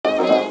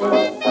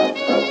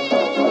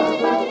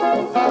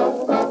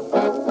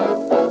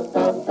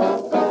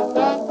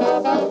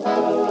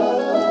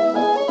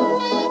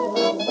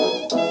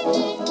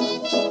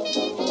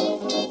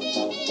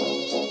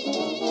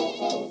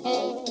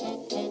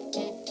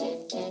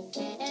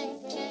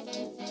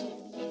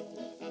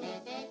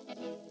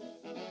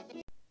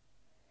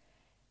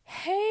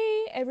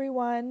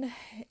everyone,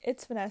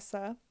 it's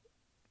Vanessa.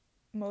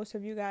 Most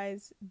of you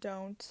guys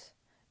don't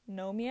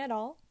know me at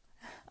all.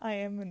 I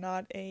am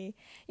not a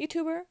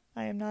YouTuber.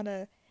 I am not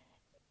a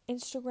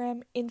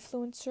Instagram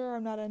influencer.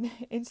 I'm not an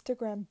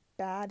Instagram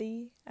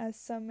baddie, as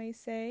some may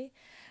say.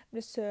 I'm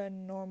just a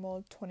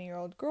normal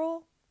 20-year-old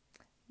girl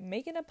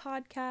making a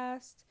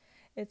podcast.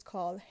 It's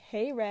called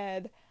Hey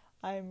Red.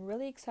 I'm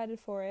really excited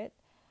for it.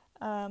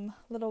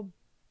 Little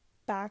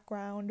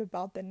background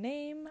about the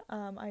name.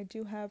 I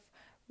do have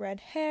red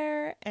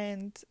hair,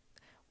 and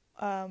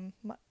some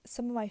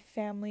of my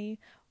family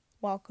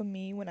welcome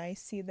me when I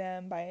see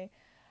them by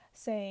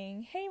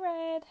saying, "Hey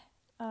Red."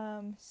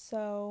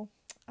 So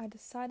I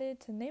decided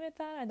to name it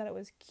that. I thought it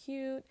was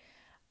cute.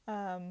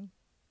 My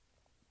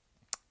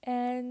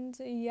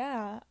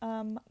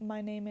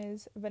name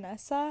is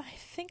Vanessa. I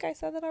think I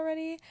said that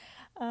already.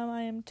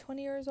 I am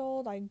 20 years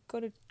old. I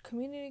go to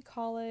community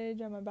college.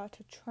 I'm about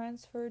to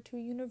transfer to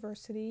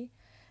university.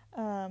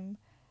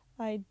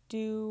 I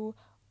do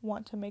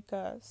want to make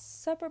a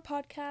separate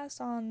podcast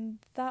on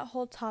that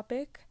whole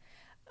topic.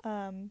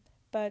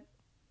 But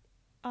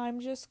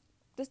I'm just,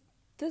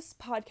 this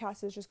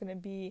podcast is just going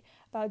to be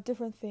about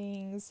different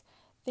things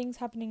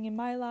happening in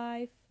my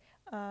life.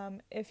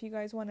 If you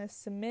guys want to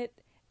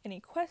submit any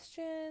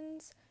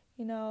questions,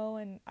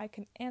 and I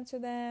can answer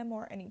them,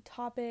 or any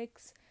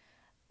topics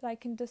that I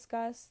can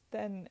discuss,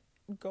 then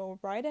go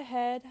right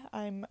ahead.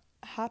 I'm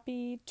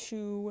happy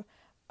to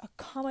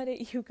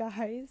accommodate you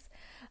guys.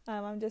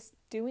 I'm just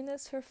doing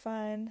this for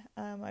fun.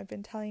 I've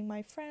been telling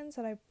my friends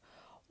that I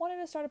wanted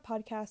to start a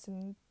podcast,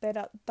 and they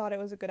thought it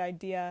was a good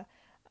idea.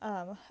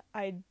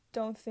 I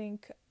don't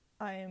think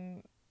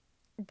I'm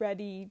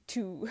ready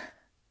to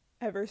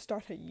ever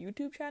start a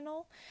YouTube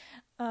channel.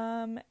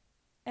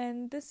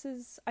 And this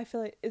is, I feel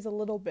like, is a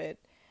little bit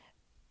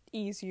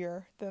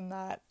easier than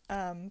that.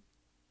 I'm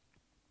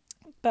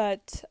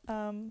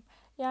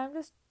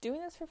just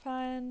doing this for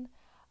fun,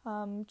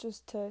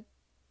 just to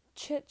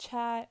chit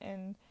chat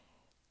and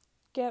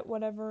get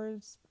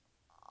whatever's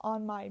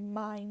on my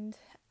mind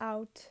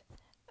out.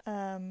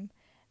 I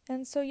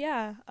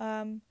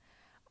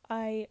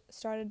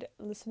started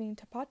listening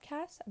to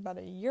podcasts about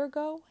a year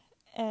ago,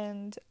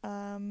 and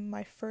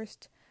my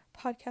first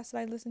podcast that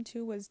I listened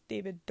to was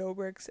David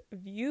Dobrik's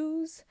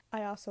Views.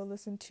 I also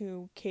listened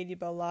to Katie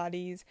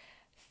Bellotti's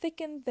Thick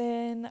and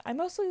Thin. I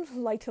mostly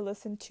like to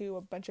listen to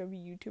a bunch of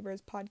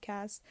YouTubers'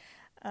 podcasts.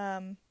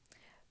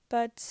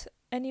 But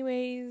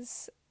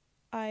anyways,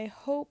 I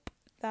hope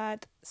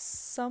that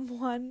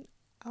someone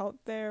out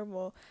there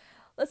will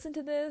listen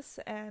to this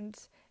and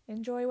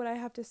enjoy what I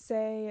have to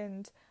say,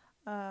 and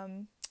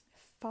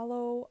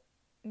follow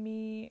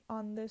me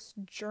on this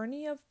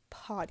journey of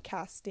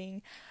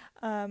podcasting.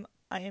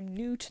 I am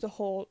new to the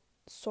whole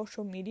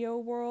social media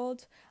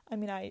world. I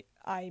mean, I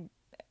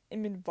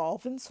am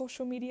involved in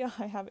social media.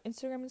 I have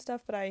Instagram and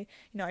stuff, but I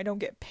don't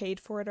get paid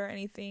for it or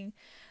anything.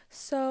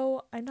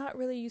 So I'm not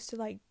really used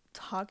to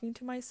talking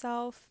to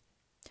myself.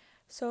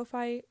 So if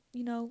I,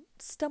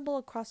 stumble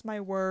across my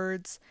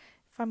words,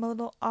 if I'm a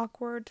little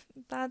awkward,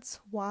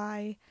 that's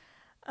why.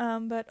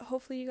 But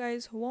hopefully you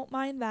guys won't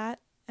mind that.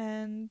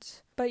 I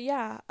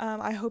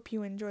hope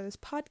you enjoy this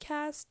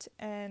podcast,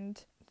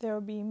 and there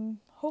will be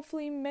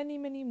hopefully many,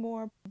 many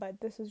more,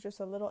 but this is just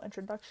a little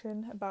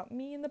introduction about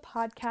me and the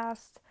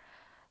podcast.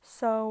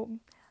 So,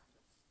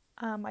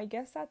 I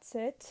guess that's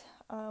it.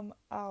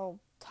 I'll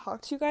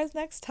talk to you guys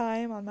next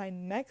time on my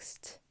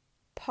next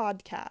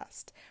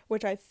podcast,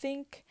 which I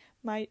think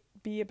might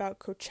be about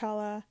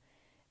Coachella,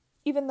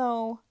 even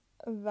though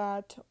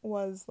that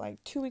was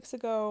 2 weeks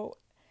ago.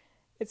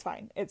 It's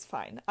fine.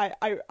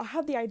 I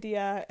have the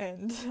idea,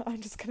 and I'm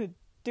just gonna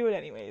do it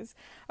anyways.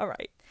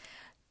 Alright,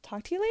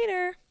 talk to you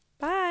later.